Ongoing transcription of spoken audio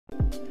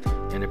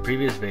In the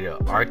previous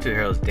video, our two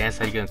heroes, Dan,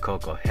 and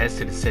Coco, heads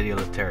to the city of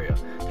Lateria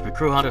to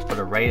recruit hunters for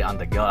the raid on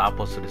the guild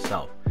outpost to the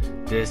south.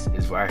 This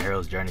is where our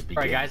hero's journey begins.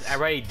 Alright guys, I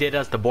already did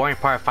us the boring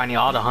part of finding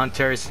all the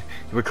hunters,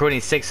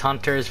 recruiting 6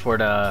 hunters for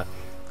the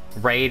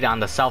raid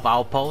on the south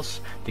outpost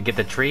to get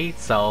the tree,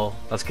 so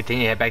let's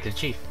continue to head back to the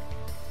chief.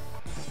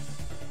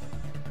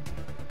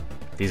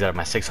 These are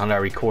my 600 I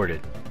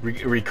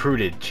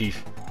recruited,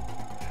 chief.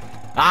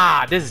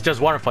 Ah, this is just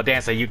wonderful,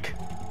 Dan.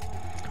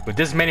 With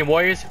this many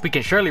warriors, we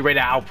can surely raid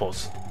the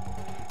outpost.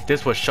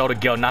 This will show the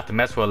guild not to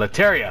mess with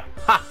Lateria.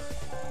 Ha!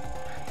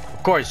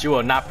 Of course, you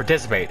will not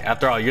participate.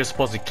 After all, you're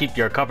supposed to keep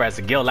your cover as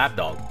a guild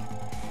lapdog.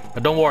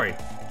 But don't worry,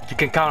 you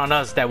can count on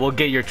us that we'll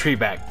get your tree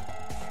back.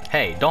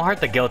 Hey, don't hurt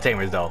the guild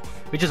tamers though.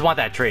 We just want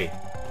that tree.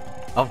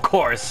 Of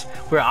course,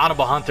 we're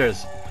honorable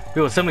hunters.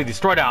 We will simply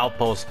destroy the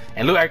outpost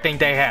and loot everything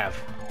they have.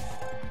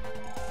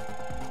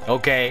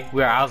 Okay,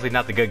 we are obviously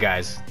not the good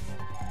guys.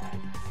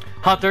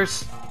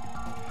 Hunters,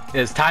 it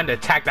is time to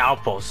attack the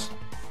outpost.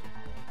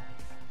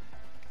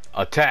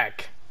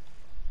 Attack.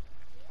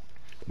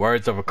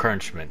 Words of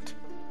encouragement.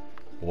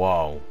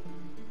 Whoa.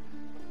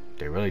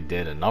 They really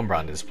did a number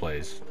on this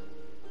place.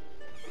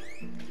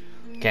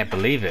 Can't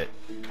believe it.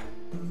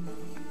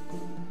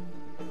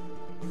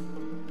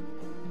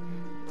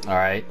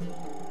 Alright.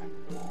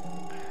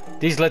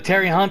 These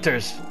Laterian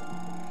hunters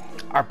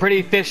are pretty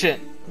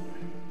efficient.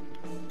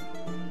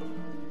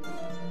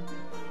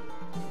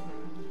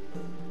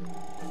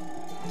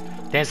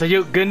 Dan,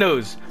 good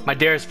news, my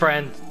dearest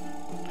friend.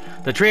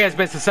 The tree has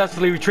been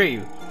successfully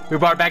retrieved. We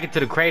brought it back into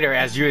the crater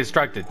as you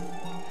instructed.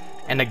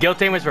 And the guild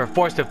tamers were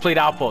forced to flee the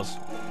outpost.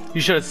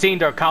 You should have seen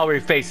their cowardly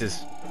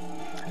faces.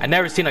 I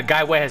never seen a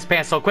guy wet his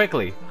pants so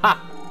quickly.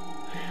 Ha!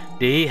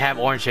 Did he have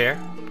orange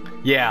hair?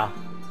 Yeah.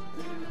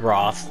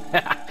 Ross.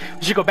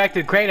 We should go back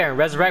to the crater and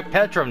resurrect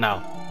Petrum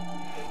now.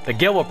 The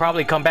guild will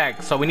probably come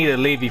back, so we need to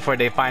leave before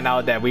they find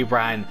out that we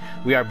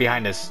are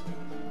behind this.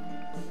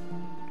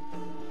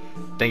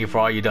 Thank you for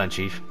all you done,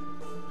 Chief.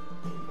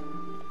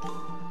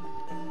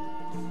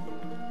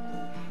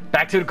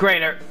 Back to the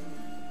crater.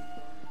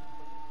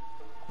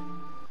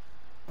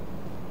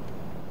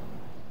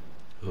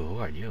 Ooh, who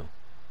are you?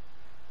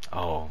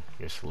 Oh,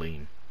 you're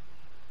Celine.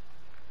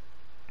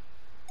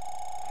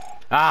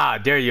 Ah,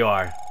 there you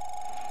are.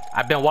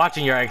 I've been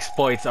watching your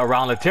exploits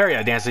around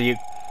Lateria, Dancer.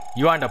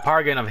 You aren't a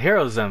paragon of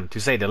heroism, to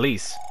say the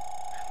least.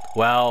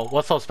 Well,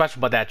 what's so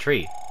special about that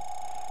tree?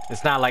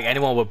 It's not like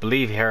anyone would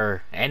believe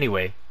her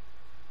anyway.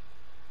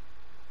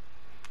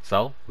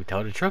 So, we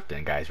tell the truth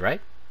then, guys,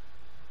 right?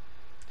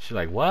 She's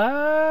like,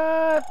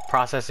 what?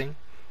 Processing.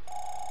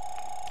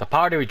 The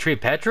power to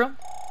retrieve Petrum?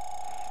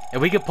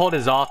 If we could pull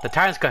this off, the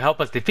Tyrants could help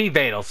us defeat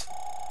Vados.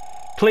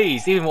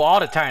 Please, even with all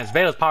the Tyrants,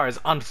 Vados' power is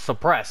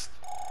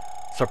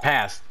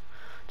surpassed.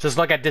 Just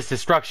look at this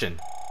destruction.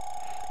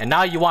 And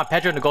now you want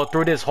Petrum to go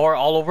through this horror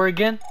all over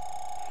again?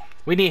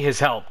 We need his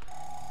help.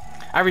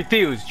 I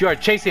refuse. You are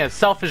chasing a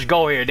selfish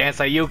goal here, Dan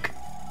Sayuk.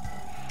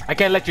 I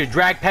can't let you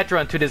drag Petrum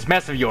into this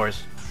mess of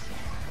yours.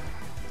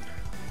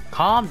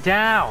 Calm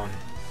down,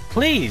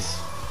 please.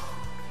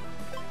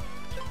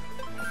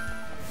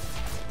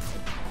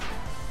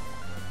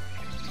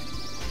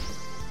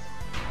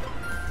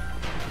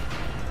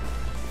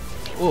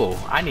 Ooh,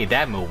 I need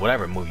that move,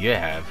 whatever move you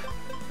have.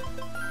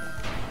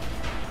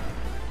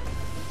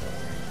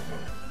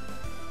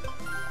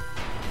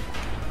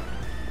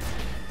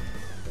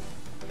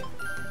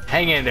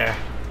 Hang in there.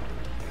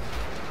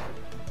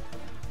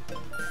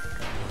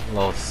 A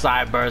little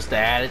side burst to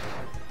add it.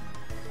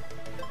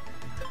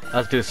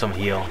 Let's do some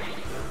heal.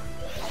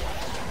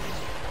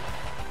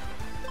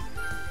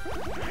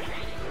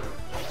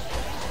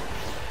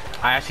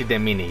 I actually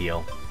didn't mean to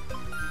heal.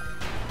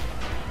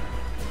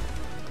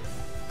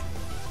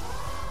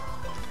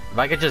 If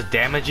I could just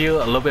damage you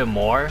a little bit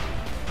more.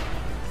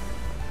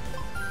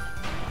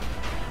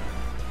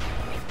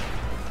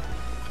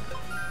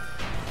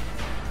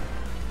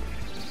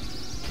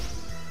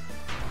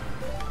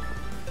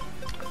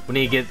 We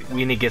need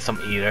to get some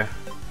ether.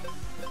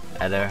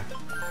 Ether.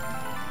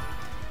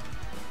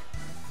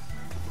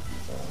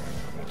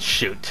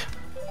 Shoot.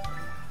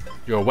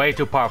 You're way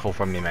too powerful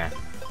for me, man.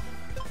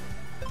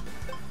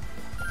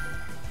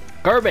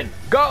 Gerbin,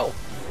 go!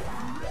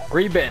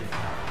 Rebin.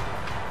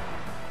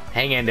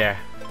 Hang in there.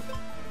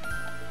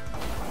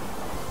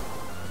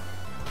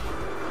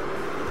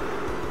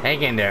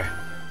 Hang in there.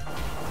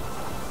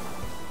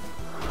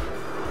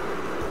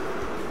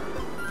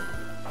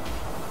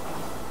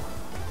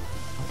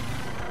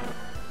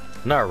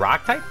 Another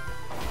rock type?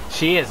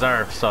 She is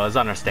Earth, so it's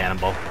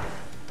understandable.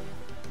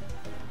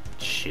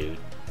 Shoot.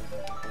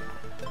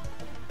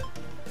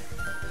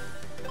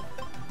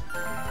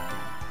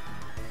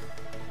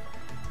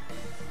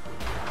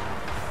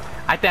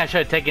 I think I should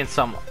have taken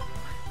some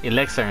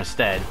elixir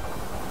instead.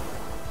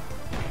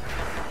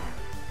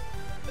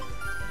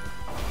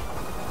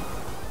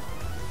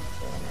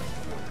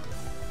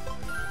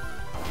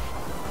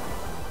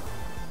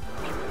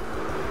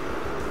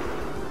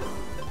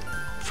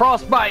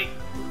 Frostbite!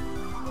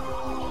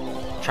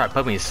 Try to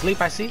put me to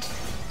sleep, I see.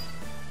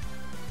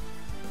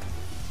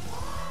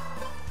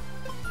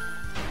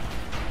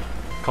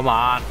 Come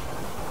on.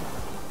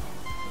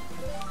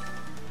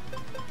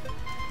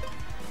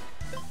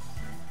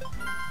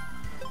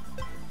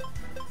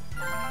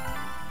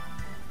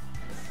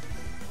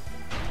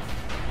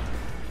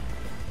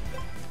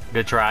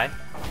 Good try.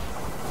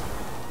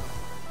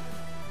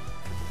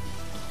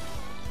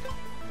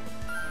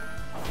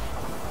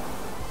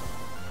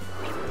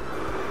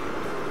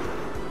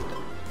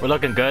 We're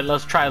looking good.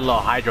 Let's try a little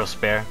hydro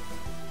spare.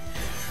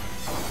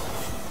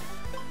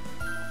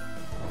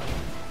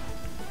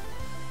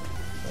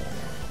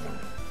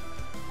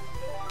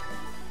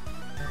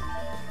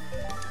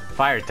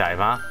 Fire type,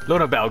 huh?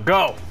 Luna Bell,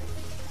 go!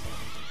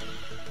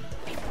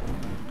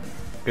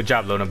 Good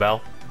job, Luna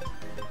Bell.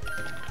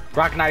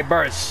 Rock Knight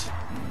burst.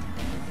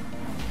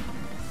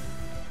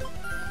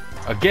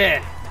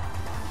 Again.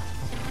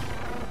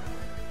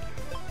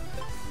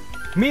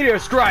 Meteor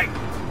strike.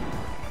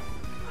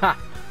 Ha!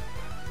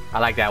 I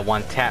like that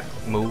one tap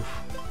move.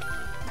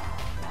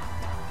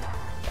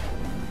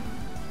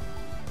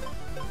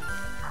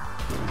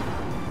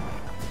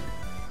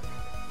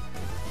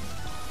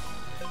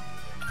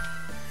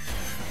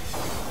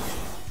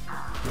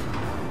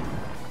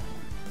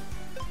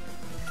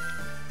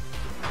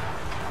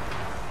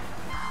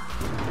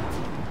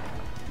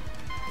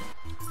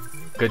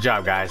 Good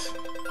job, guys.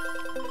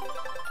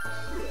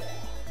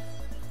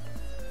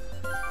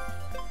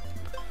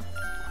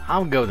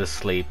 I'll go to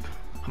sleep.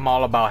 I'm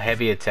all about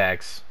heavy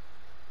attacks.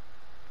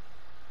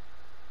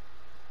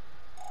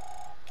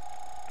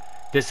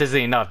 This isn't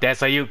enough,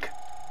 Dasayuk.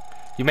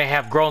 You may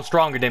have grown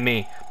stronger than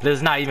me, but this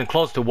is not even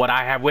close to what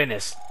I have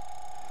witnessed.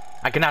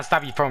 I cannot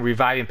stop you from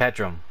reviving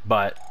Petrum,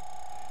 but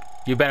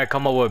you better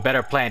come up with a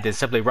better plan than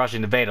simply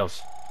rushing the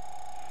Vados.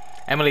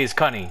 Emily is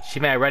cunning. She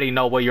may already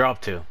know what you're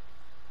up to.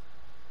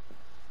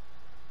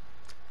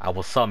 I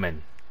will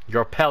summon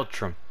your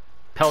Peltrum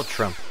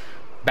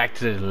back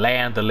to the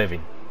land of the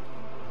living.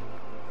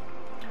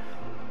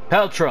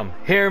 Peltrum,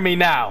 hear me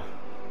now.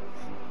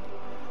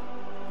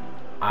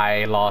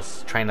 I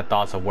lost train of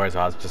thoughts of words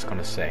I was just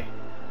gonna say.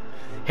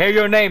 Hear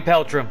your name,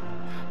 Peltrum.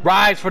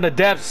 Rise from the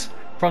depths,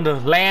 from the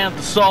land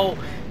of the soul.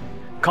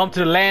 Come to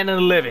the land of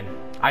the living.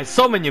 I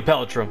summon you,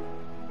 Peltrum.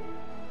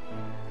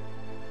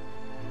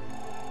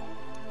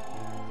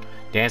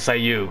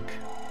 Dansayuk,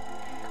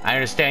 I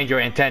understand your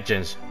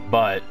intentions,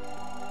 but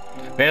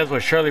Vados will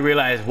surely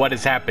realize what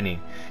is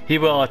happening. He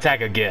will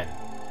attack again.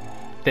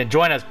 Then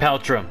join us,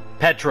 Petrum.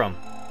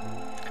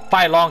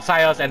 Fight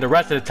alongside us and the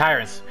rest of the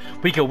tyrants.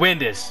 We can win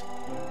this.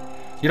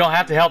 You don't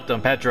have to help them,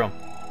 Petrum.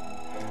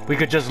 We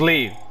could just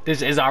leave.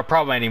 This isn't our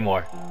problem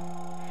anymore.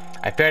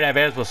 I fear that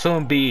Vados will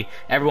soon be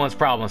everyone's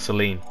problem,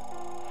 Celine.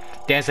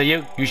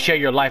 Dansayuk, you share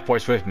your life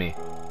force with me.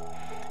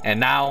 And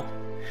now,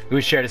 we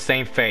will share the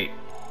same fate.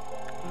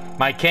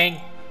 My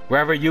king,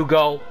 wherever you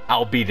go,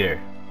 I'll be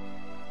there.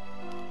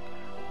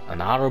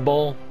 An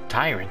honorable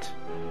tyrant.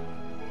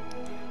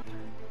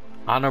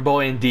 Honorable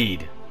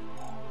indeed.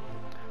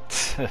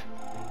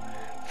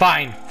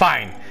 Fine.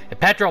 If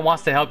Petrum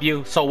wants to help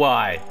you, so will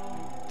I.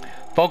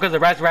 Focus on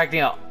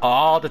resurrecting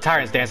all the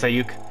tyrants,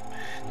 Dansayuk.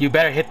 You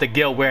better hit the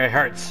guild where it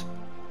hurts.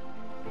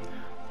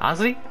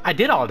 Honestly, I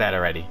did all that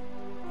already.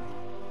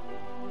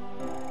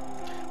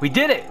 We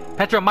did it!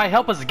 Petrum might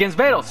help us against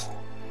Vados.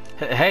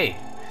 Hey,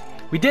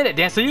 we did it,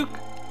 Dansayuk.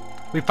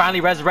 We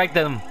finally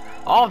resurrected them.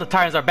 All the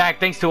tyrants are back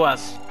thanks to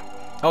us.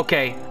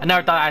 Okay, I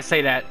never thought I'd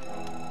say that.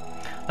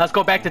 Let's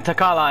go back to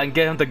Takala and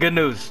get him the good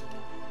news.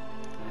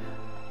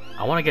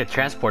 I want to get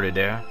transported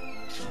there.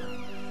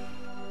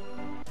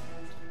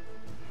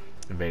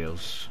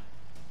 Vados.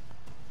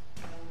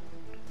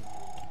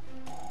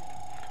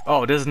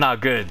 Oh, this is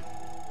not good.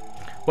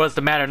 What's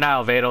the matter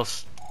now,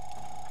 Vados?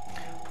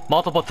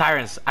 Multiple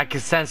tyrants, I can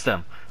sense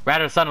them,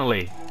 rather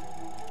suddenly.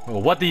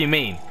 Well, what do you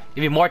mean?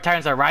 Even more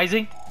tyrants are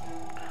rising?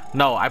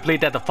 No, I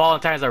believe that the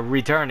fallen tyrants are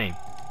returning.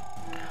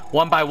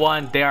 One by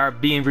one, they are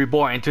being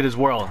reborn into this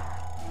world.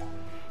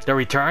 They're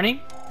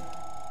returning?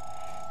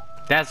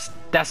 That's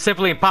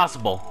simply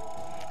impossible.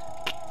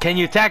 Can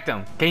you attack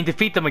them? Can you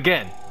defeat them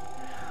again?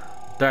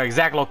 Their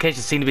exact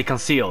locations seem to be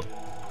concealed.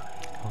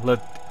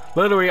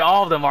 Literally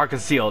all of them are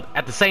concealed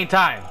at the same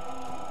time.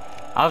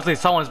 Obviously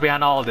someone's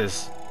behind all of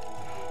this.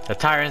 The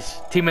tyrants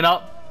teaming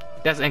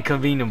up? That's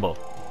inconceivable.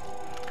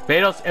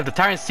 Vados, if the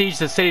tyrants siege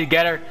the city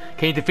together,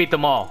 can you defeat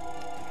them all?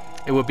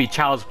 It would be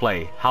child's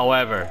play.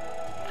 However,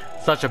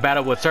 such a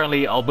battle would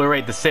certainly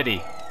obliterate the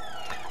city.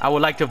 I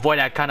would like to avoid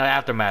that kind of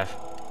aftermath.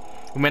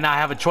 We may not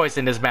have a choice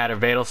in this matter,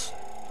 Vados.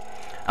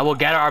 I will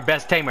gather our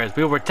best tamers.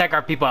 We will protect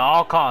our people at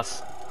all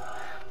costs.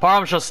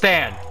 Param shall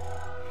stand,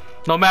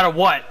 no matter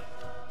what.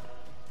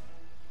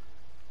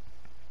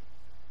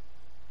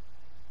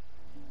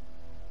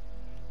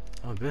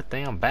 Oh, good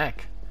thing I'm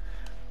back.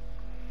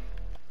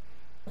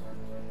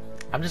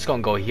 I'm just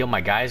gonna go heal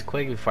my guys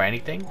quick before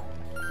anything.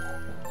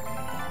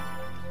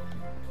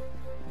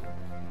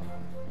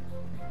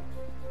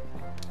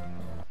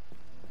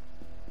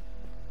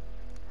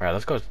 Alright,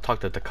 let's go talk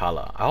to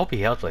Takala. I hope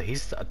he helps, but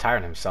he's a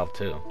tyrant himself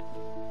too.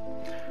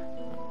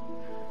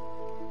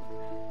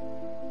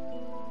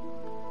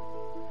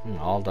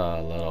 All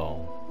the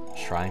little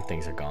Shrine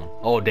things are gone.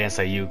 Oh, Dan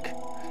Sayuk.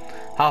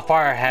 How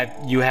far have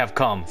you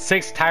come?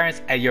 6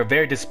 tyrants at your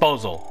very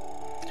disposal.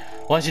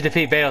 Once you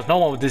defeat Vados, no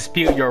one will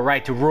dispute your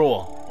right to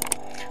rule.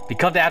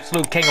 Become the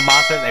absolute king of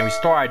monsters and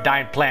restore our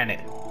dying planet.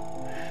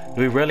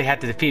 Do we really have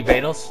to defeat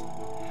Vados?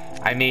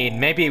 I mean,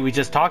 maybe we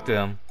just talk to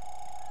them.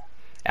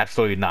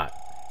 Absolutely not.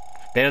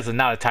 Vados is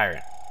not a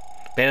tyrant.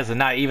 Vados is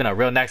not even a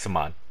real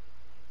Nexomon.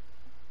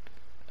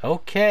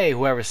 Okay,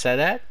 whoever said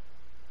that.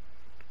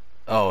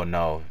 Oh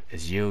no,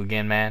 it's you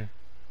again, man.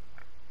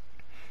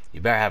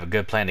 You better have a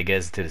good plan to get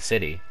us to the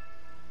city.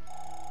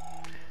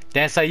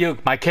 Dan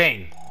Sayuk, my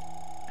king.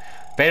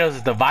 Vados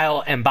is the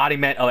vile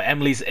embodiment of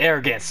Emily's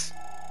arrogance.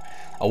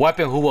 A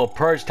weapon who will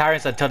purge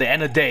tyrants until the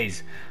end of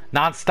days.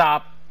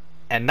 Non-stop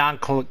and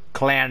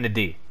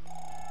non-calamity.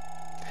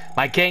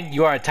 My king,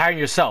 you are a tyrant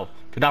yourself.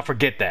 Do not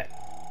forget that.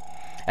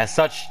 As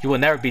such, you will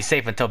never be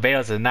safe until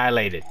Vados is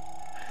annihilated.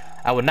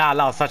 I will not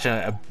allow such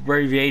an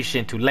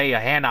abbreviation to lay a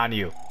hand on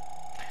you.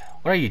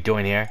 What are you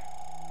doing here?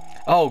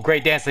 Oh,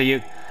 great Dan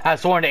Sayuk. I have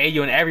sworn to aid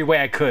you in every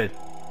way I could.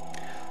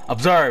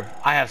 Observe,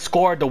 I have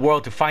scoured the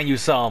world to find you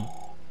some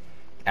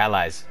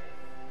allies.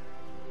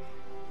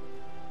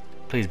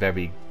 Please better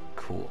be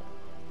cool.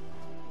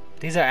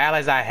 These are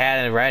allies I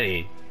had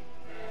already.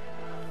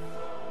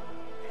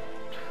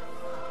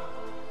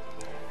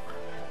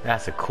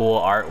 That's a cool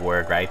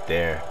artwork right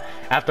there.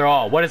 After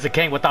all, what is a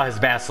king without his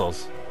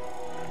vassals?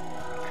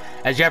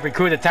 As you have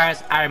recruited the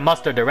tyrants, I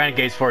mustered the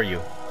renegades for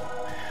you.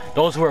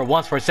 Those who were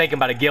once forsaken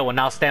by the guild will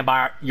now stand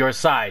by your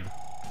side.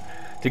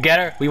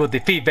 Together, we will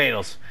defeat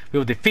Vados. We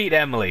will defeat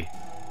Emily.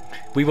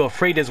 We will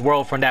free this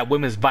world from that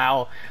woman's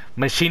vile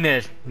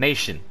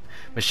machination.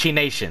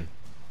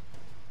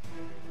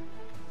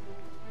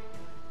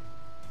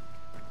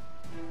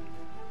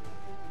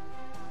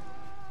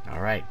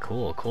 Alright,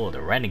 cool.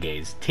 The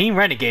Renegades. Team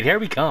Renegade, here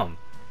we come.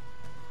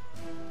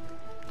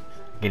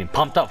 Getting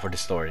pumped up for the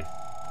story.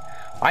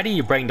 Why did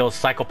you bring those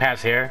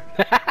psychopaths here?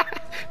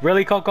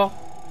 Really, Coco?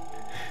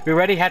 We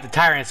already had the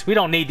tyrants. We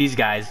don't need these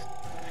guys.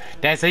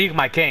 Dan Sayuk,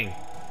 my king.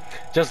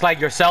 Just like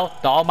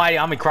yourself, the almighty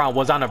Omicron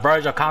was on the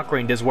verge of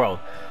conquering this world.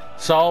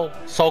 So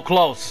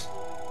close.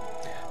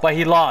 But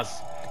he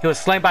lost. He was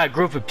slain by a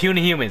group of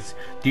puny humans.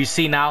 Do you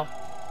see now?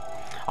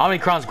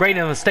 Omicron's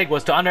greatest mistake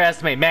was to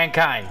underestimate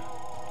mankind.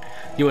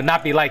 You will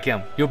not be like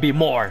him. You'll be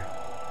more.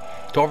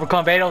 To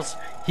overcome Vados,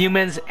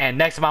 humans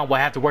and Nexomon will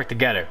have to work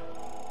together.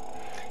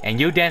 And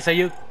you, Dan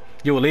Sayuk,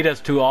 you will lead us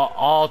to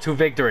all to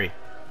victory.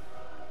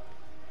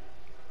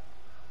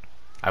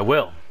 I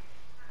will.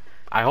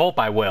 I hope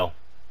I will.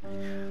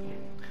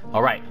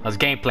 Alright, let's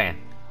game plan.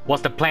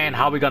 What's the plan?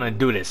 How are we gonna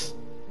do this?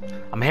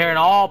 I'm hearing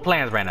all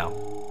plans right now.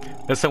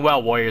 Listen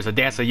well, warriors of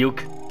Dan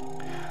Sayuk.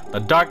 The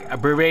dark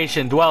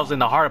abbreviation dwells in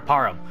the heart of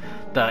Parum,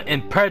 the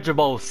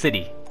impenetrable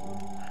city.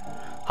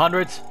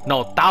 Hundreds,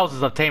 no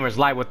thousands of tamers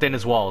lie within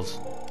its walls.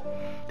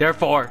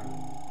 Therefore,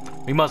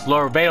 we must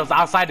lure Vados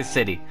outside the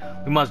city.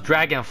 We must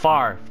drag him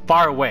far,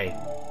 far away.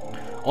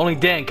 Only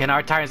then can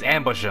our tyrants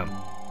ambush him.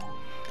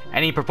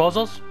 Any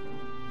proposals?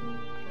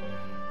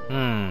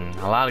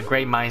 A lot of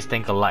great minds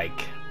think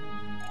alike.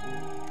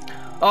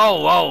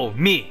 Oh,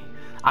 me!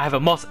 I have a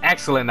most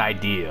excellent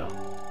idea.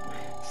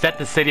 Set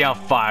the city on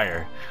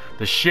fire.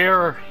 The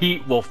sheer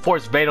heat will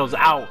force Vados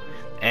out,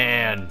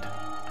 and...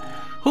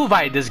 Who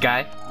invited this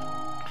guy?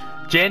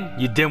 Jin,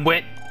 you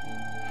dimwit.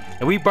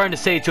 If we burn the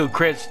city to a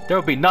crisp, there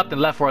will be nothing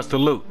left for us to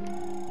loot.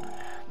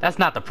 That's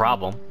not the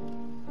problem.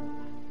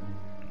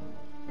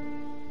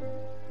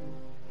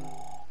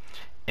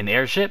 An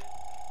airship?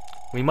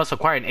 We must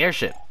acquire an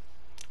airship.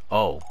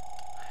 Oh.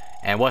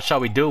 And what shall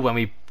we do when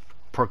we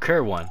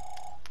procure one?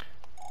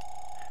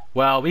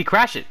 Well, we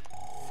crash it.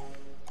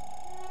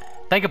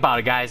 Think about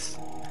it, guys.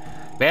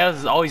 Vados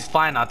is always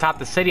flying on top of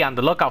the city on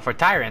the lookout for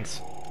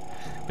tyrants.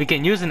 We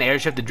can use an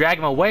airship to drag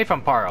him away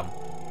from Parum.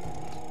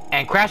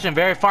 And crash him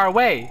very far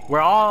away,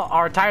 where all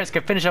our tyrants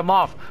can finish him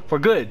off for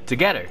good,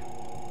 together.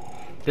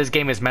 This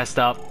game is messed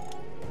up.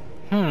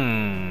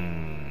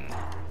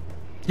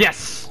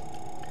 Yes!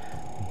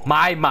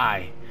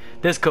 My.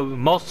 This could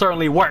most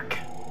certainly work.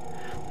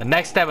 The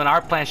next step in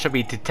our plan should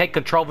be to take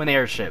control of an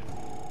airship.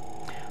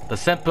 The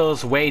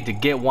simplest way to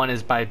get one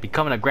is by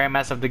becoming a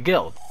Grandmaster of the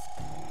guild.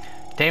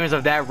 Tamers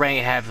of that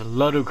rank have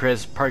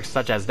ludicrous perks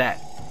such as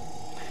that.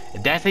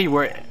 If Dante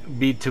were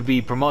to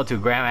be promoted to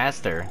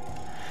Grandmaster,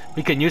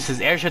 we can use his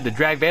airship to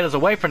drag Vados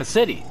away from the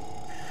city.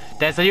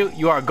 Dante,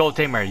 you are a gold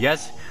tamer,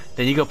 yes?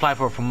 Then you can apply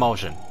for a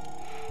promotion.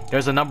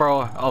 There's a number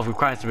of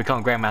requirements to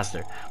become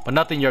Grandmaster, but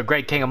nothing your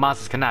great king of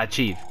monsters cannot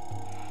achieve.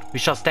 We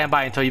shall stand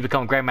by until you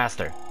become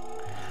Grandmaster.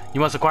 You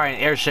must acquire an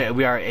airship if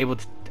we are able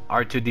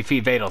to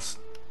defeat Vados.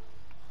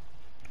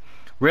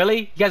 Really?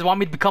 You guys want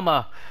me to become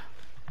a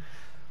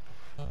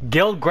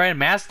guild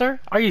Grandmaster?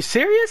 Are you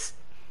serious?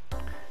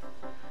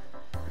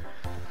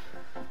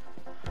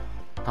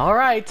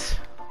 Alright.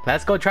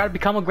 Let's go try to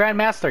become a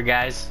Grandmaster,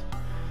 guys.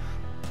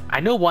 I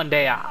know one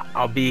day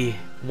I'll be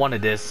one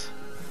of this.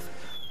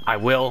 I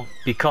will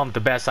become the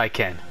best I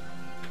can.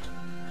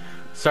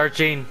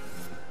 Searching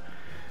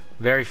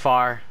very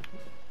far,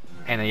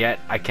 and yet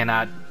I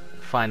cannot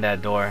find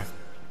that door.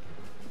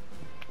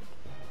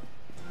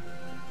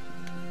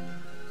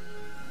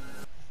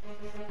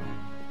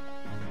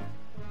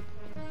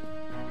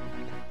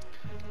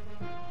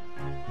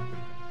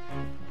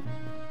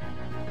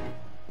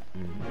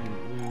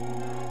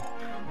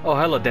 Oh,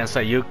 hello,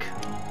 dan.v.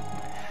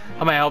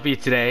 How may I help you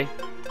today?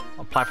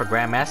 Apply for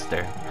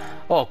Grandmaster.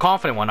 Oh,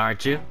 confident one,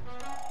 aren't you?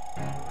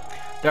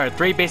 There are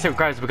 3 basic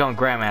requirements to become a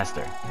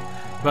Grandmaster.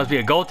 You must be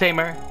a gold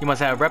tamer, you must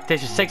have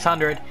reputation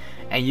 600,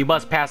 and you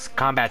must pass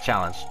combat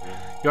challenge.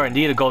 You are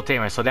indeed a gold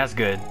tamer, so that's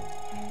good.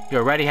 You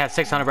already have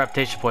 600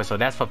 reputation points, so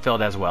that's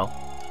fulfilled as well.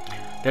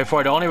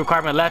 Therefore, the only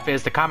requirement left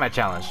is the combat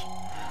challenge.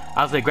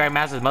 Obviously,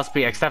 Grandmasters must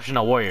be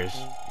exceptional warriors.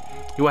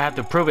 You will have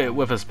to prove it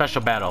with a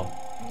special battle.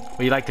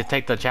 Would you like to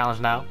take the challenge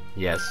now?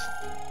 Yes.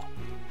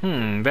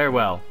 Very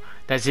well.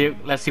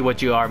 Let's see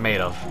what you are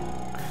made of.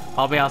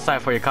 I'll be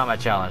outside for your combat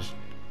challenge.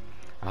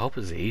 I hope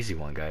it's an easy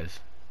one, guys.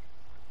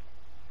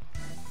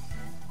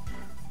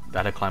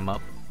 Gotta climb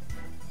up.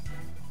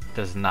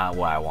 That's not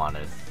what I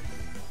wanted.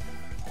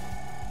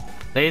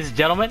 Ladies and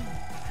gentlemen,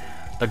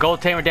 the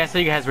gold tamer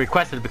dan.v has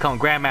requested to become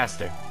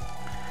Grandmaster.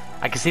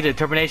 I can see the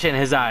determination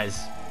in his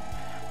eyes.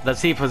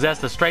 Does he possess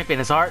the strength in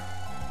his heart?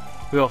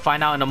 We will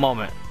find out in a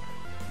moment.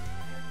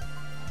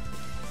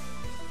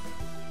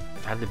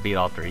 I had to beat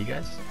all 3,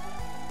 guys.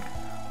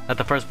 Let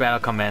the first battle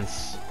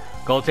commence.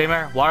 Gold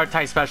tamer,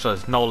 watertight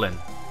specialist, Nolan.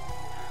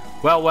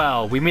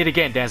 Well, we meet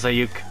again,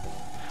 dan.v.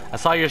 I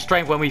saw your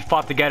strength when we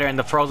fought together in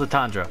the frozen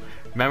tundra.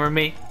 Remember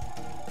me?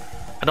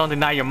 I don't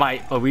deny your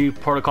might, but we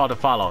protocol to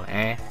follow,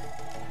 eh?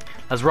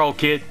 Let's roll,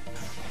 kid.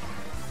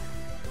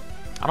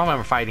 I don't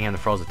remember fighting him in the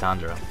frozen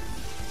tundra.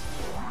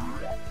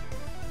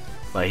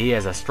 But he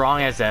is as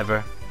strong as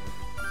ever.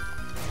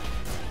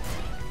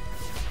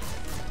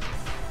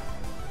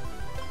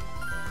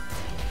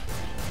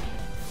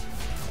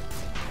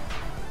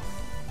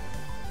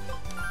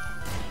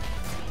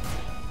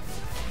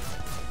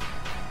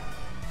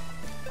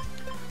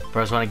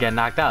 First one to get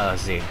knocked out,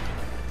 let's see.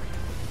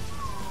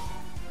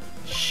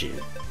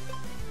 Shit.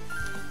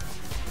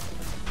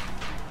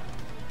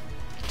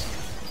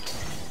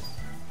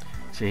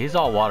 See, he's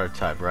all water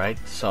type, right?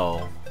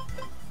 So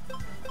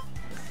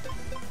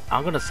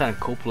I'm gonna send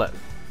couplet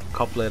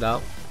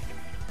out.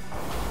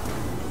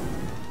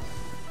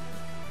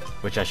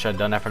 Which I should have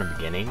done that from the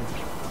beginning.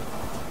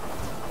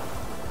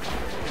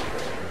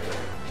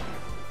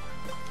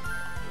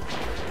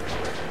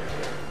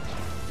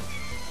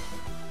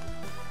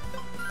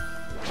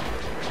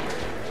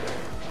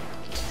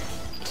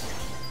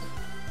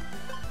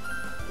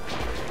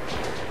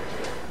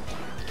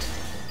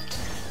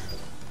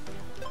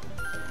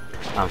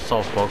 I'm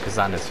so focused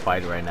on this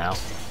fight right now.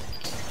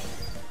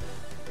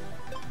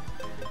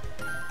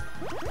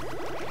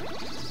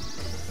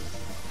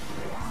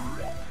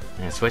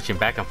 And switching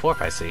back and forth,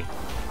 I see.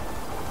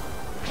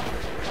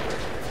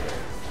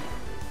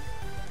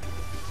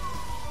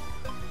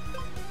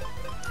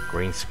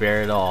 Green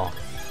Spirit all.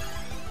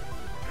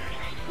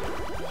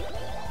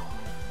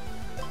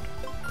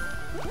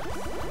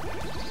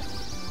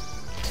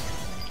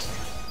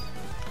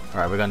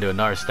 Alright, we're gonna do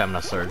another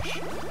stamina surge.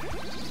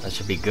 That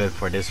should be good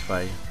for this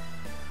fight.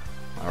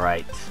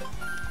 Alright.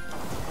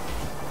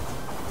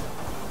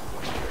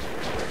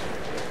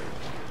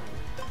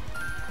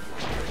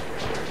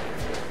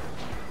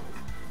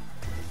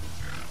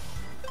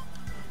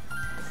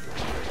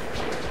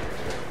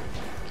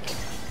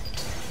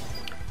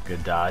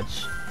 Good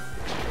dodge.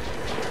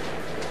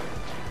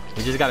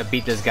 We just gotta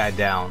beat this guy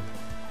down.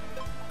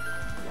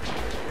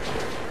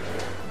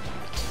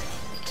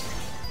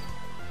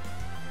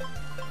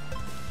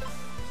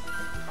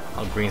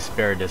 I'll green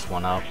spirit this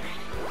one up.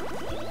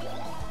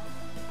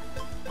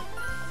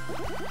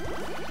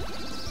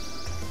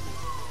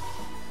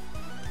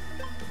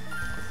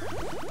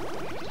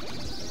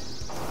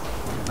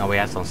 Now we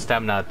have some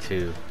stamina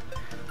to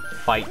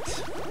fight.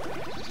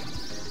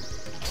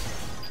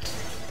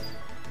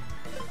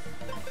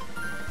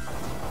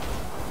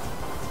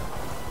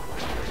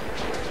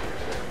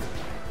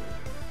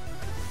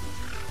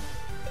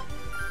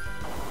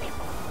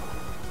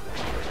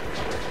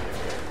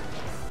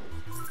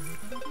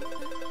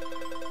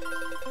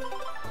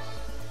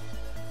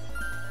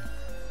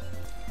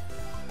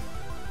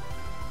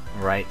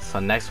 Right, so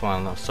next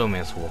one, I'm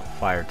assuming is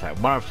fire type.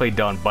 Wonderfully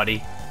done,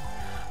 buddy.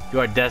 You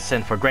are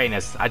destined for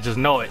greatness. I just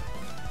know it.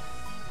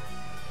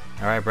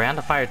 Alright, Brand,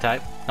 the fire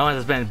type. No one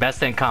has been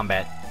bested in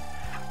combat.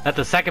 Let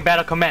the second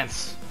battle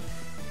commence.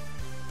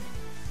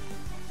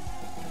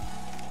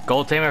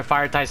 Gold Tamer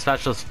fire type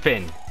specialist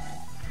Finn.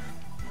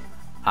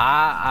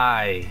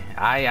 Aye.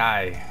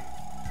 I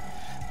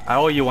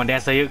owe you one, Dan.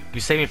 So you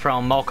saved me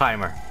from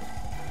Mulkheimer.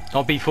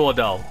 Don't be fooled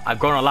though. I've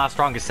grown a lot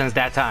stronger since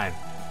that time.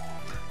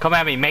 Come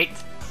at me, mate.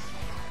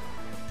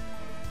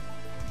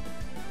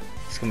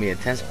 It's gonna be an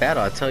intense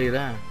battle, I'll tell you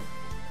that.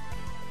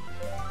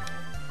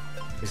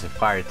 He's a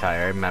fire type,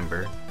 I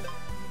remember.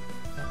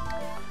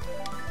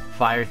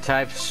 Fire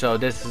type, so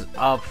this is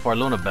up for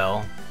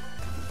Lunabelle.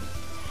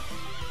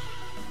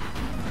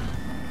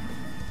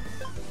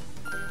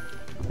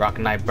 Rock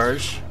Knight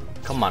Burst.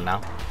 Come on now.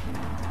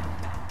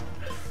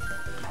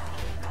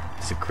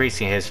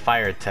 decreasing his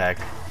fire attack.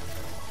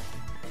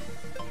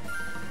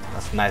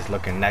 That's a nice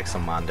looking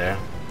Nexomon there.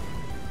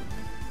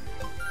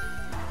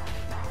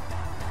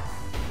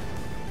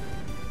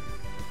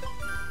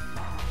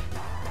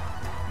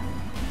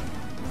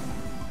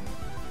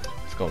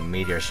 Let's go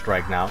Meteor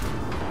Strike now.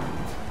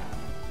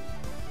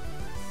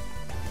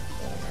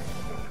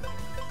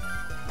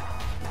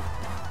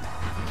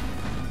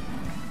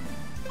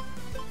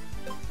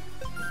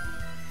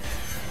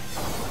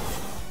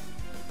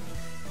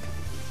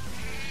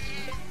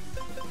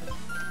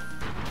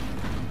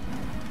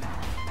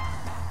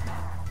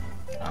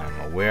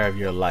 I'm aware of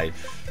your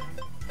life.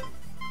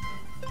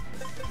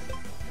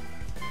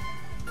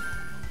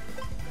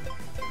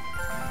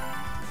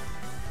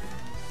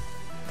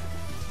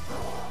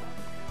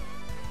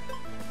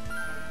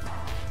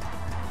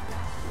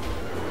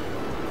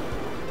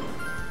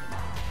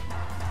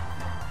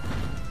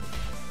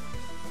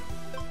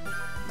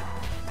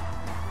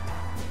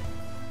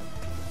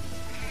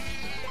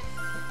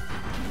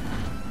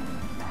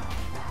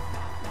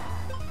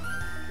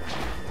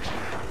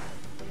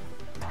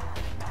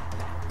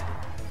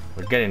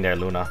 We're getting there,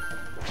 Luna.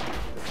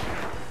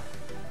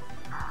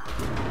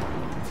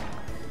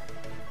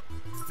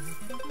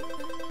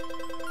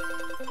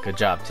 Good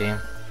job, team.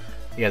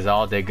 You guys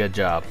all did good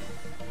job.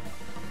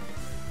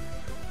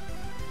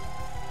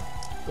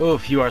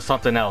 Oof, you are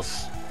something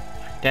else.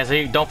 Dan, so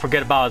you don't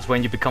forget about us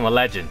when you become a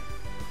legend.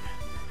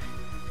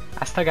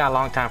 I still got a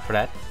long time for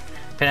that.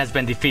 Finn has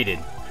been defeated.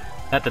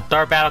 Let the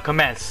third battle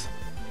commence.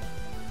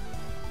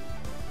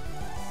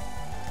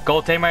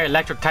 Gold Tamer,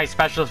 Electric Type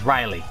Specialist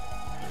Riley.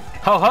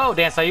 Ho ho,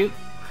 Dan Sayuk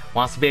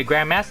wants to be a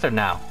Grandmaster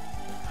now.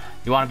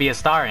 You want to be a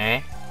star,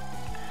 eh?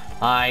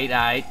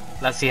 Alright.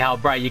 Let's see how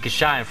bright you can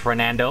shine,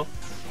 Fernando.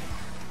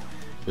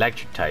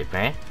 Electric type,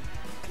 eh?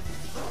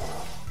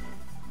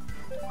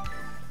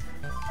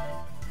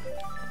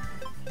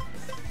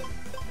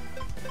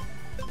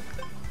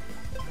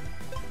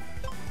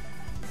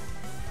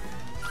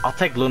 I'll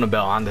take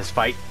Lunabelle on this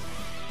fight.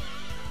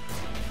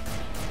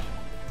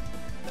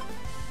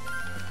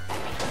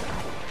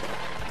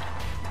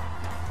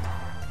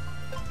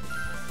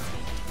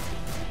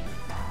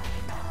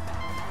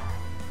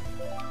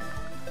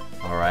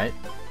 Alright.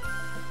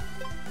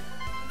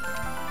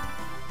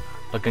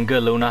 Looking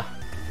good, Luna.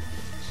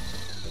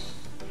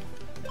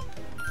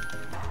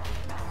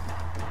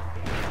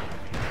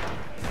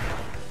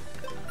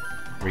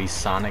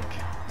 Sonic.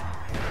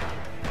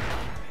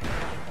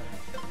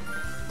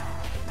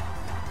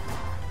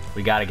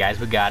 We got it, guys.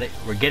 We got it.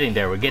 We're getting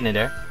there. We're getting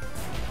there.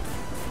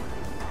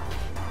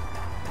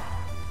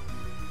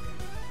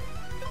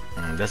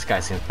 This guy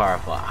seems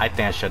powerful. I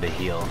think I should have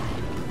healed.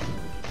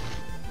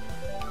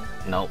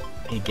 Nope.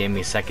 He gave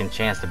me a second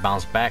chance to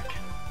bounce back.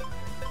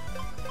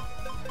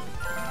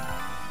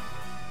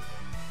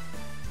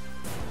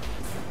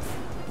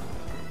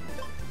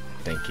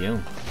 Thank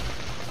you.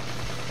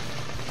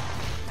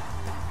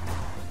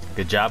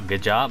 Good job,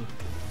 good job.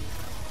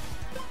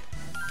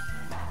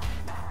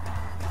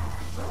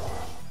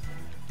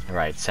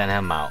 Alright, send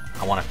him out.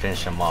 I want to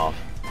finish him off.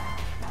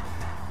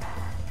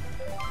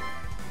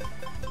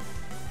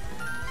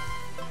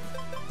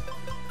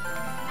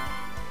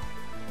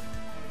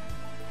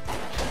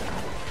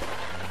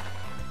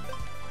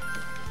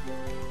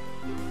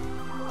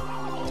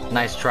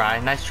 Nice try,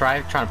 nice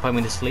try. Trying to put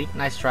me to sleep.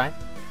 Nice try.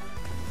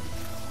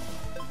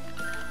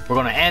 We're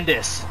gonna end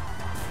this.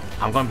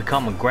 I'm gonna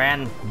become a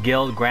Grand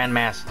Guild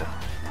Grandmaster.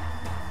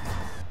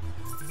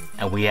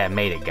 And we have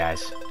made it,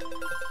 guys.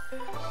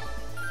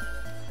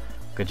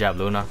 Good job,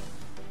 Luna.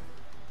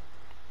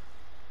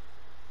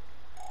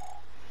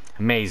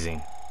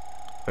 Amazing.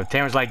 With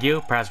tamers like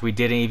you, perhaps we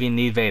didn't even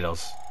need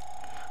Vados.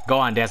 Go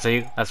on,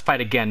 Dancer. Let's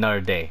fight again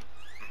another day.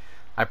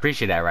 I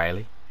appreciate that,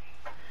 Riley.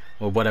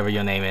 Or whatever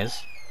your name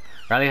is.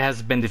 Riley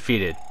has been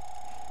defeated.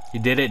 You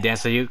did it,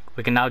 Dancer.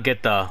 We can now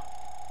get the...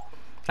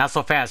 Not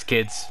so fast,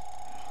 kids.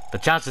 The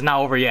challenge is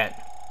not over yet.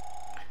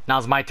 Now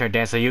it's my turn,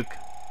 Dansayuk.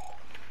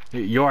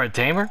 You're a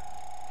tamer?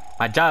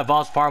 My job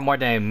involves far more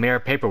than mere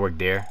paperwork,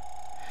 dear.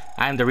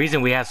 I am the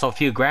reason we have so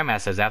few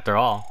Grandmasters after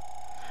all.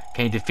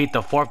 Can you defeat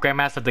the 4th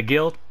Grandmaster of the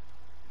guild?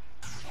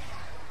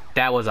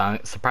 That was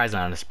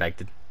surprisingly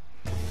unexpected.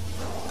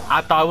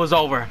 I thought it was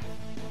over.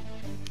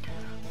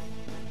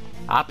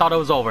 I thought it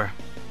was over.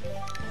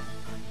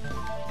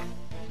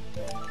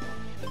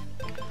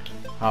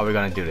 How are we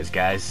gonna do this,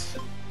 guys?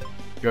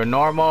 You're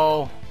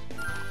normal.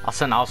 I'll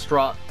send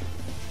Alstra.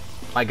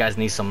 My guys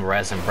need some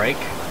rest and break.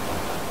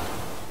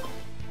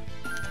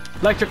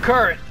 Electric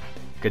current.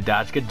 Good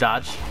dodge, good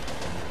dodge.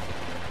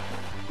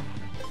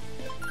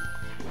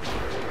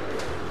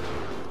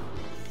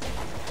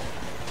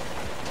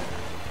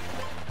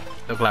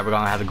 Look like we're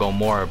gonna have to go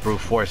more brute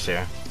force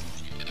here.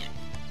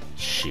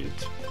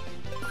 Shoot.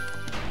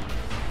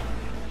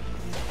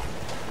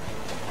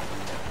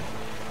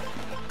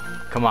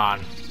 Come on.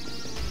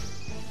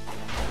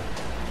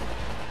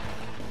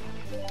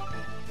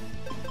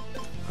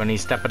 Gonna need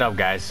to step it up,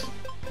 guys.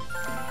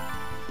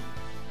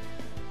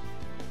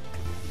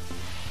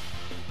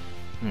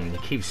 You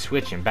keep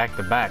switching back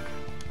to back.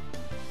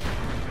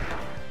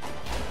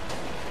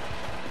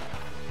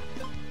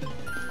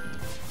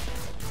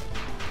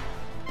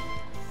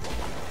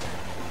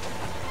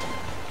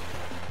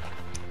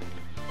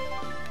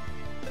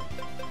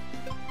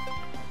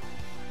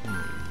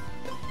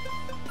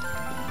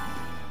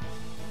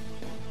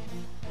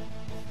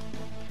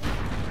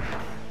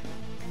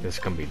 This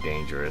can be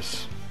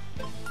dangerous.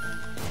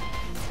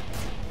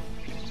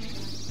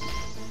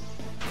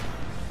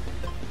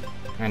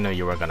 I knew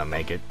you were gonna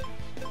make it.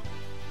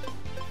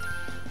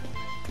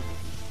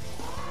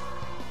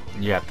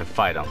 You have to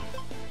fight him.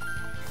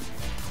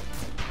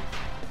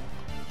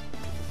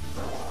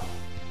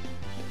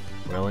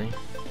 Really?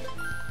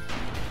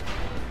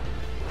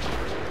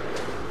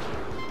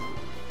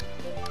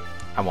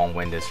 I won't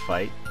win this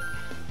fight.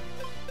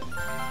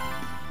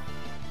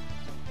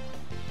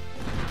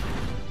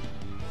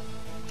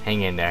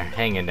 Hang in there,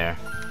 hang in there.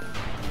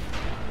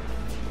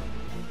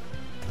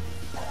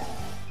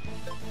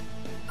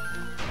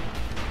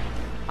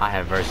 I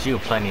have versed you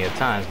plenty of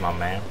times, my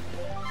man.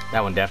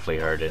 That one definitely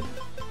hurted.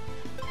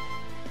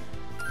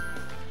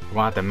 We're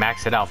gonna have to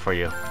max it out for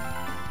you.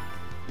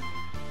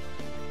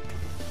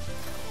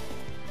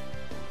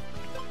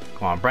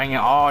 Come on, bring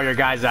all your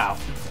guys out.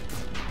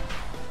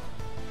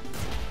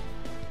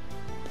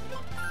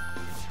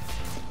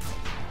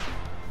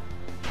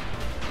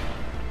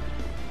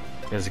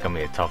 This is gonna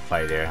be a tough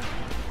fight here.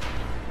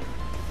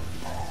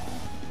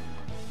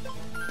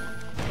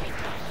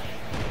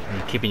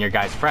 You're keeping your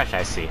guys fresh,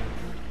 I see.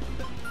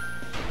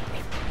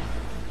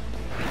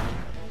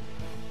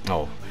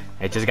 Oh,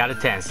 it just got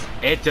intense.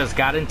 It just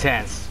got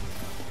intense.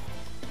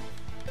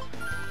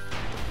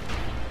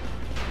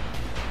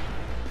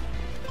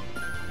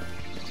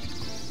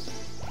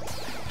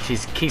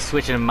 She's keep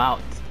switching them out,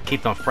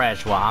 keep them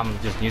fresh, while I'm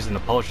just using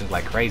the potions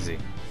like crazy.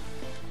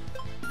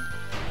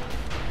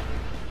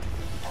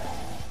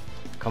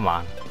 Come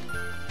on.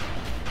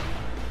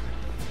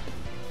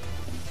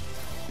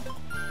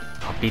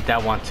 I'll beat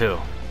that one too.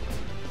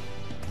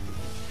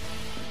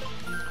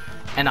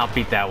 And I'll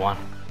beat that one.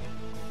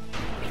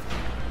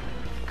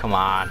 Come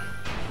on.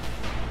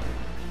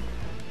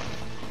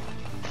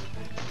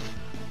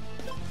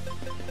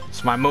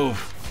 It's my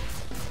move.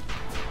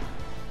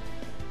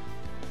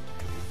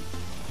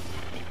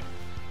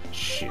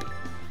 Shoot.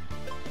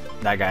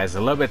 That guy is a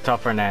little bit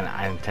tougher than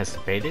I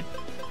anticipated.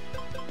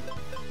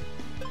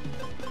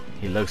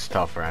 He looks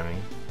tougher, I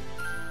mean.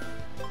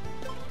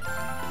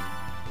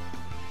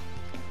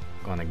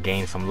 Gonna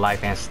gain some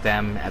life and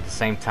stem at the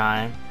same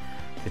time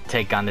to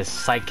take on this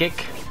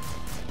psychic.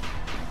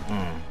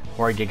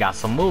 Jorge got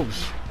some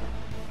moves.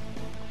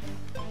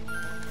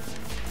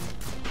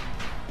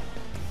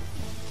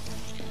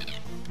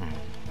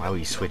 Why would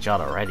you switch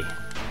out already?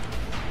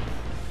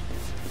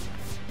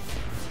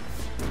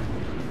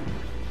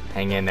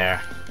 Hang in there.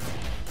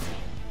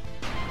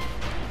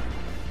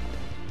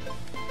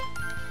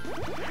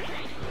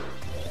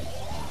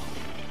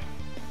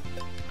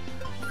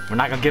 We're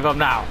not gonna give up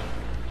now.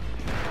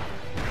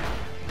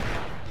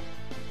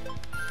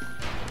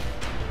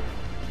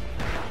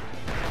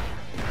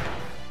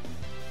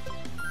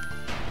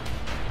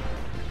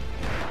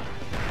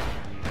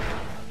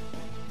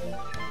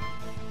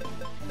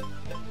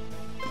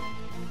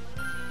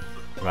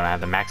 We're gonna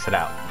have to max it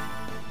out.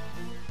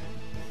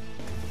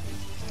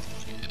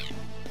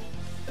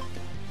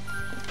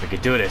 We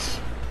could do this.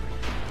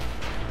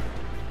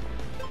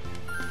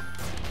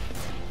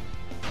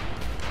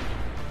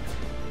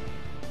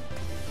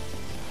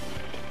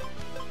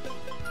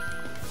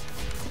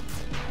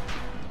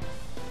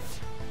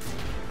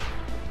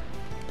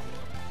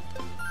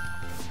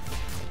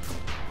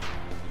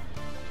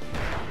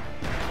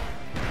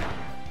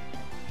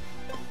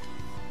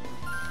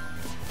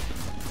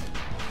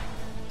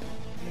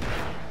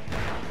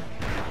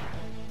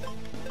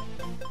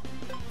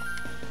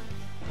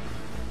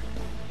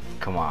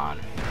 Come on.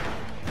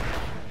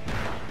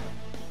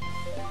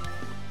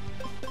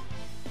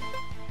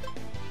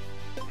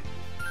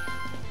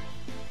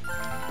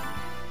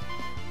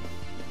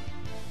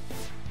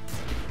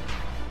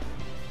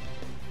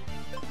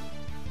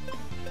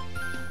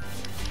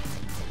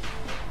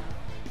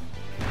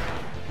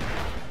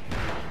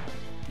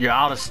 You're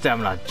out of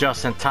stamina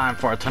just in time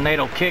for a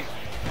tornado kick.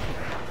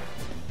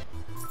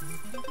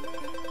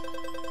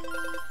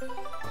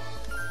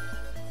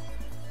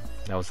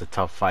 That was a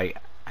tough fight.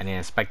 I didn't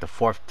expect the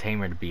fourth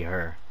tamer to be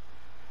her.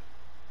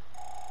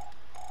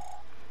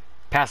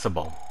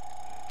 Passable.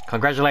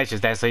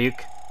 Congratulations, dan.v.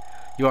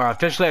 You are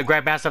officially a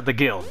Grandmaster of the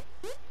guild.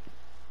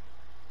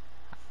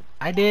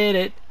 I did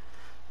it.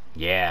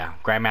 Yeah,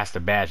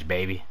 Grandmaster badge,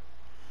 baby.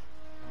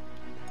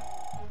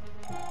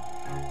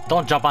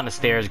 Don't jump on the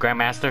stairs,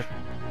 Grandmaster.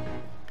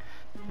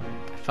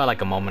 I felt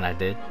like a moment I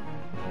did.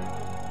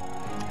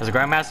 As a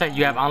Grandmaster,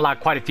 you have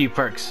unlocked quite a few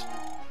perks.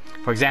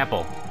 For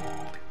example,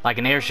 like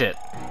an airship.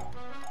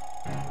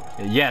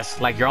 Yes,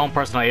 like your own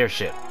personal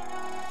airship.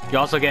 You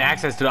also get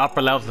access to the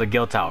upper levels of the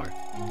guild tower.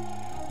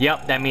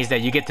 Yep, that means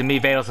that you get to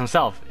meet Vados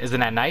himself.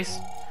 Isn't that nice?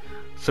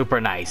 Super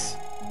nice.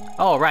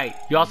 Oh, right.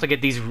 You also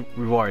get these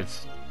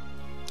rewards.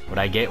 What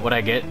I get?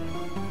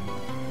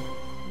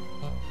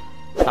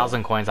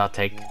 1,000 coins I'll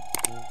take.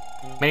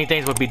 Many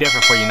things would be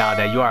different for you now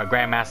that you are a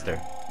Grandmaster.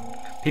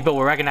 People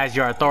will recognize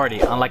your authority,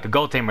 unlike a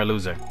gold tamer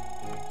loser.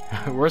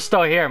 We're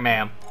still here,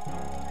 ma'am.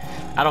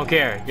 I don't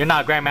care. You're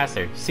not a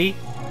Grandmaster. See?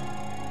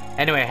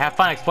 Anyway, have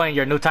fun explaining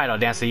your new title,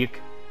 dan.v.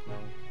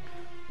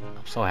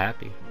 I'm so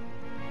happy.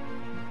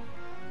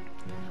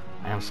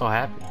 I am so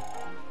happy.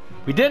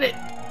 We did it!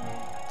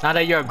 Now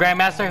that you're a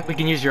Grandmaster, we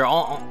can use your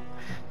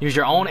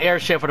own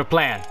airship for the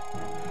plan.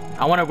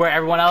 I wonder where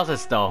everyone else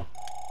is though.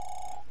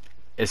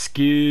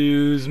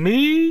 Excuse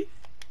me?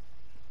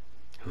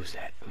 Who's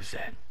that? Who's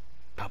that?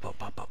 Pop up,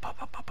 pop up, pop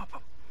up, pop up,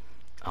 pop.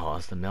 Oh,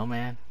 it's the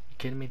mailman. You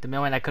kidding me? The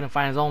mailman that couldn't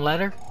find his own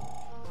letter?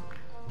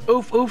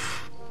 Oof,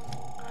 oof.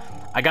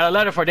 I got a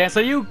letter for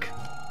dan.v.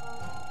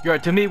 You're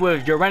to meet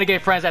with your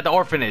renegade friends at the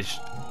orphanage.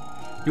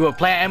 You will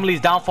plan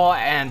Emily's downfall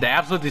and the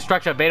absolute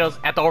destruction of Vados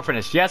at the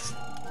orphanage, yes?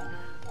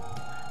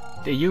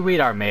 Did you read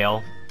our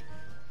mail?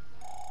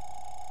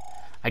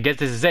 I guess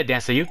this is it,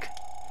 dan.v.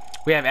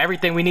 We have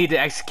everything we need to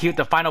execute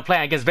the final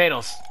plan against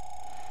Vados.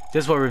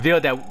 This will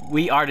reveal that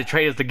we are the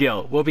traitors of the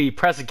guild. We'll be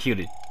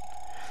persecuted.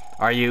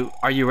 Are you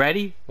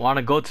ready? Want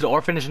to go to the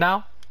orphanage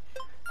now?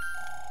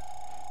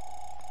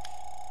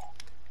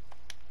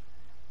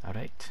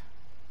 Alright.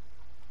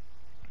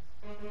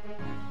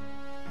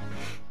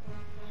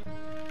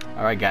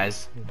 Alright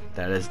guys,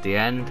 that is the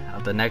end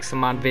of the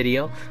Nexomon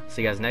video.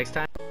 See you guys next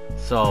time.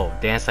 So,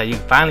 dan.v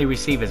finally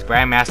received his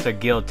Grandmaster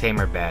Guild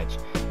Tamer badge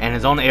and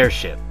his own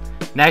airship.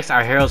 Next,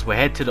 our heroes will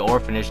head to the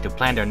orphanage to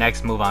plan their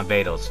next move on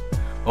Vados.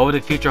 What will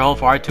the future hold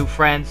for our two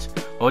friends?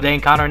 What will they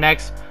encounter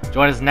next?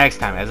 Join us next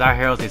time as our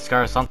heroes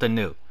discover something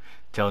new.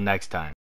 Till next time.